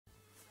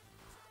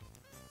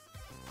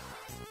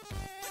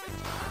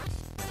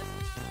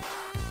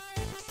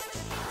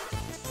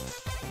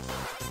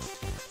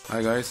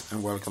Hi guys,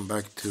 and welcome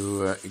back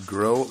to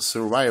Grow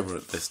Survivor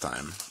this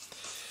time.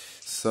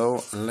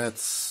 So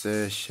let's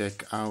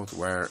check out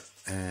where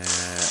I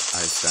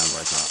stand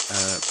right now.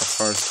 But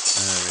first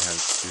we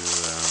have to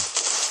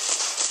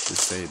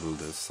disable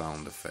the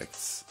sound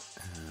effects.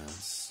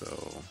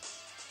 So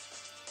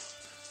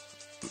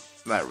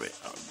there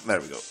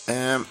we go.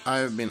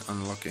 I've been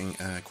unlocking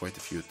quite a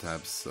few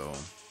tabs, so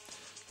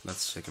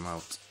let's check them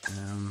out.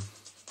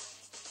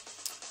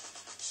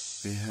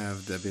 We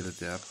have the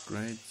ability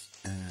upgrade.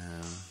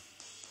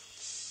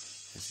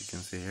 As you can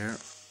see here,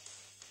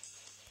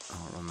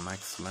 are on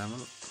max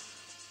level,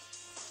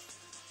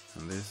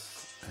 and this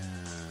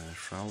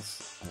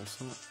shells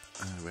also.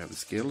 We have the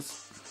skills,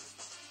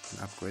 and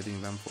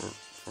upgrading them for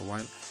a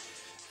while,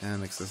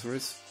 and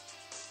accessories.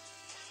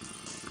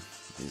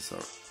 These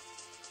are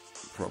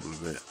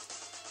probably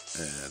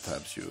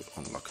tabs you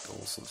unlocked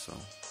also. So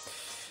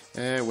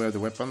we have the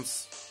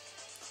weapons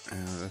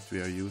that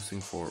we are using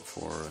for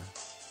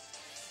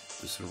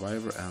the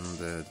survivor and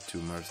the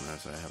two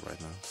mercenaries I have right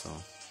now. So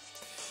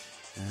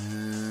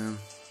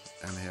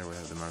and here we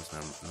have the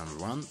mercenary number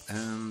 1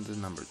 and the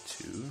number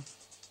 2.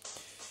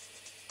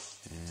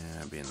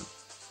 Been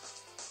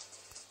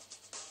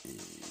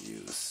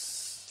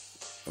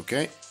used.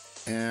 Okay.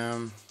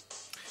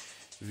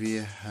 We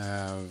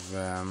have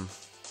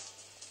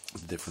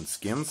different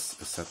skins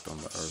set on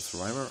the Earth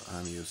Survivor.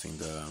 I'm using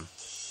the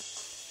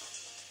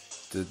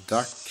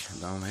duck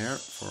down here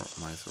for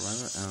my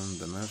survivor, and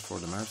for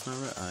the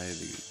mercenary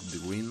the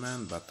green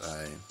man, but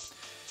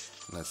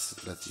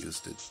let's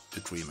use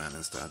the tree man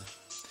instead.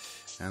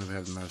 And we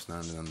have the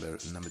mercenary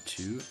number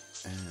 2.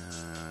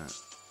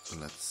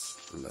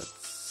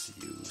 Let's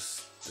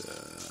use the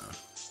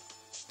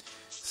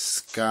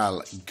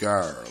skull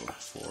girl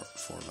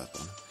for that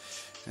one.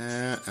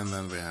 And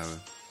then we have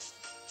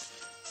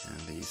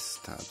these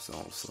tabs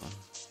also.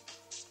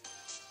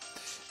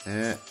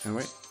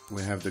 Anyway,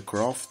 we have the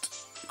craft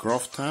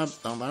tab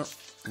down there.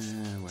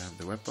 We have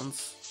the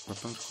weapons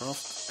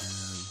craft.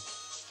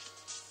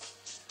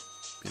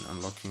 Been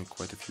unlocking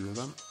quite a few of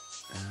them.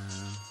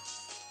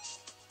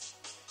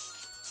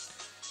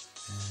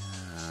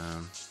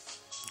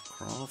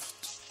 Craft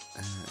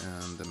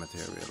and the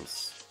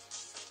materials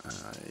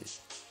I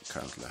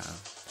currently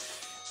have.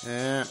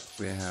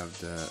 We have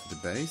the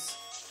base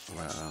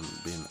where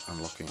I've been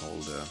unlocking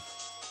all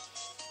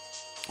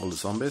the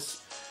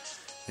zombies.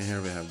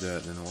 Here we have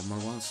the normal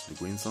ones, the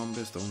green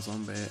zombie, stone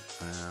zombie,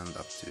 and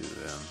up to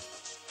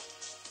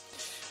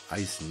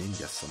ice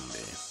ninja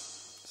zombie.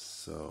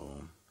 So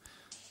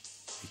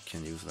we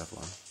can use that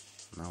one.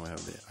 Now we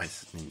have the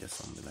ice ninja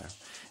zombie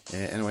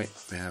there. Anyway,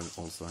 we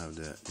also have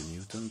the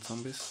mutant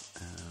zombies,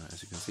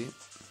 as you can see,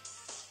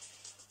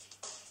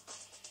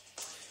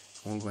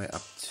 all the way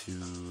up to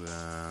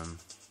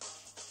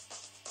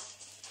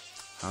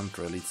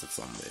hunter elite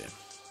zombie.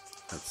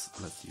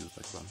 Let's use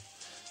that one,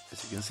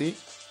 as you can see.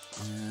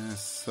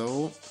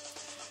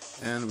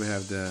 And we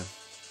have the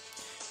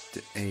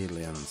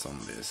alien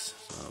zombies.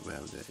 So we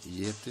have the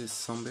Yeti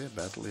zombie,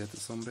 battle Yeti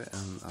zombie,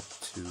 and up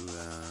to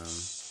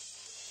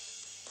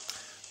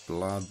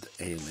blood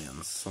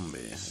alien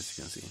zombie, as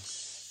you can see.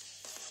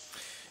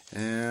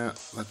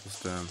 That was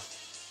the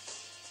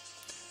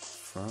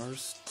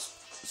first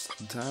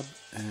tab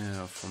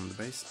from the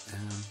base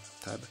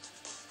tab.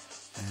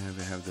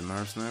 We have the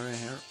mercenary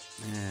here.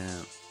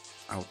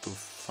 Auto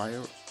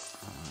fire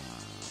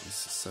is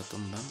set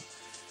on them,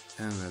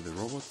 and we have the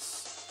robots.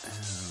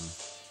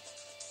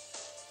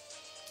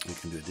 You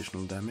can do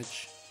additional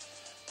damage,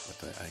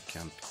 but I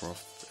can't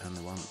craft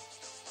anyone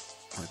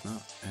right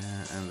now.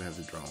 And we have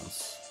the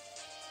drones,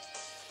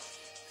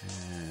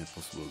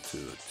 possible to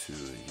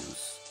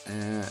use.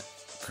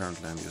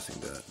 Currently I'm using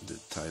the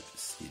type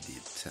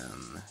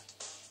CD10.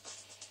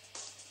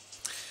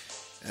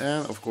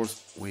 And of course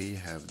we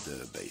have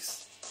the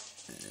base.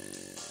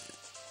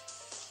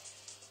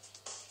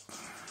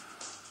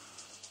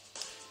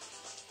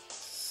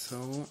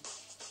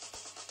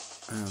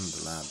 And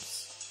the labs.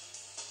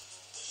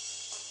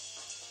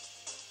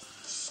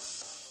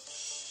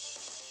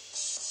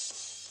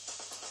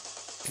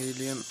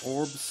 Alien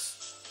orbs,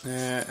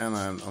 and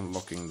I'm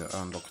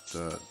unlocked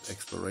the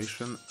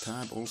exploration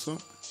tab also,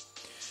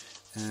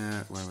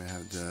 where we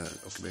have the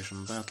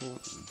occupation battle,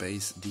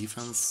 base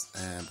defense,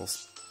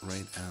 boss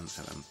raid, and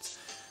event.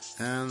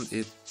 And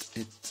it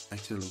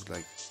actually looks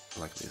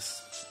like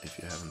this if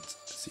you haven't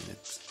seen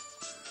it.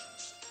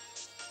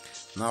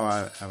 Now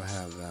I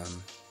have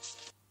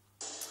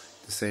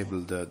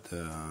disabled the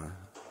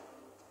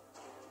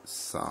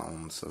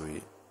sound, so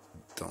we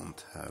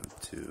don't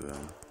have to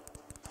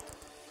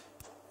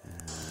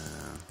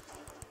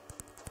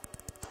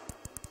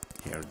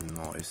hear the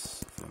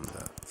noise from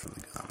the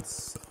guns.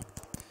 So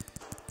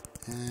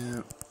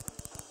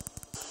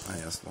I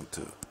just want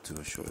to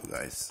show you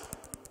guys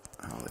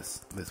how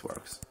this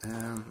works.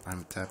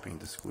 I'm tapping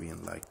the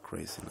screen like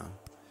crazy now.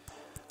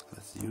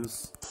 Let's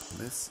use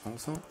this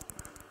also.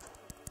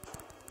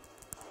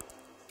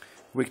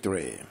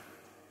 Victory!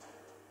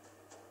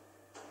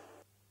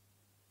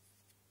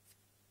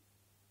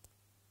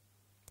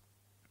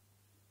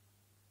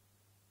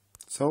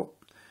 So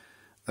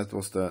that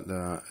was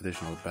the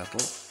additional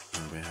battle,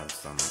 and we have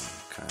some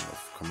kind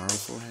of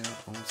commercial here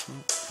also.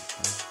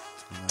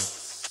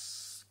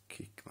 Let's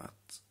kick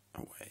that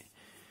away.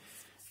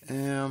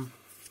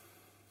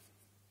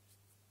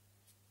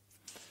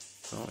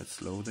 So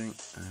it's loading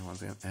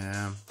once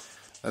again.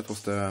 That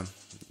was the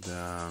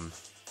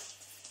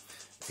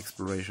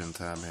exploration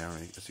tab here,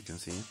 as you can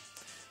see.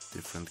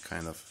 Different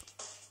kind of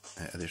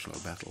additional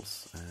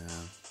battles.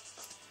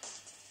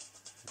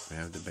 We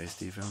have the base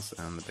defense,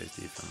 and the base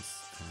defense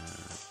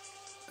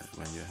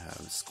when you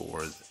have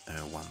scored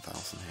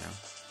 1000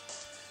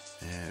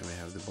 here. We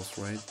have the boss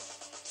raid.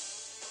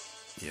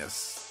 Yes,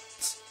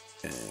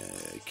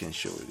 I can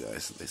show you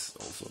guys this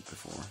also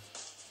before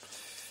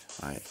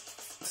I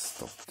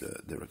stop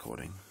the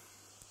recording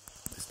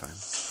this time.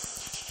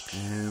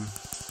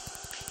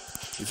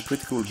 It's a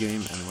pretty cool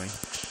game anyway.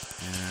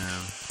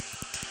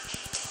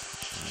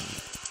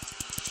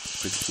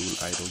 Pretty cool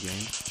idle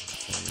game.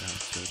 So you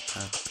have to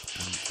tap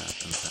and tap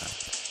and tap.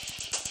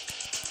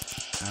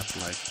 Tap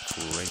like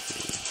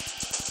crazy.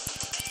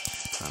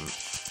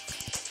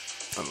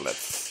 And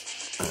let's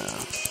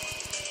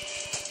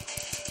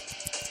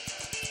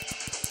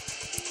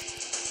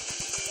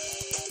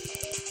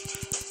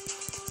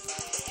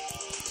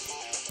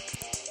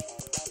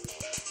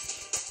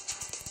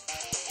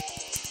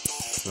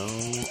so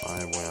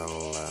I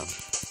will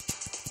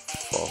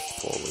fast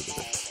forward a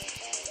bit.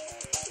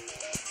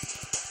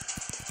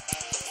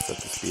 Set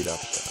the speed up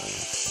a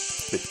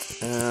bit.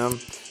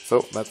 So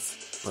that's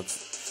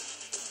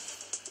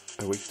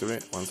a victory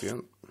once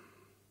again.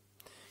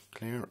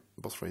 Clear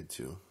boss raid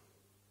 2.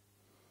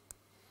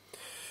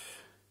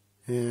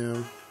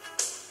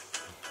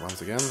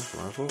 Once again,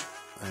 rifle.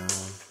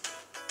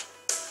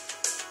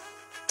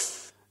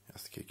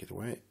 Just kick it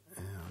away.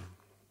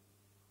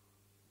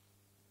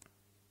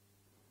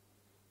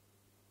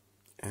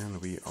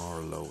 And we are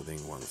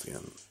loading once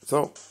again.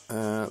 So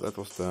that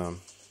was the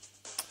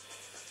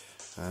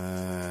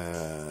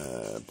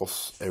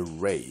boss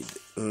raid,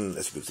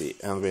 as you can see,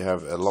 and we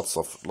have lots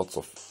of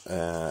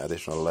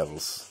additional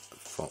levels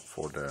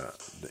for the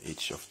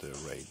each of the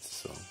raids.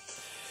 So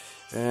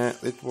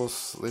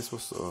this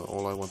was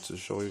all I want to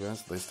show you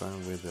guys this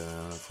time with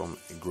from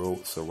Grow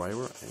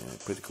Survivor, a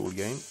pretty cool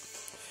game,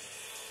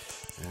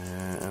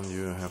 and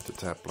you have to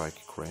tap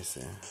like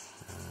crazy.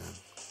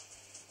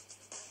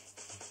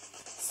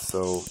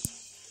 So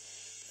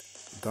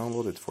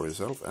download it for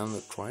yourself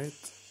and try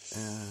it.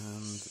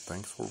 And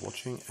thanks for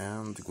watching,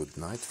 and good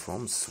night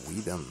from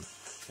Sweden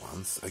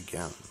once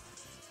again.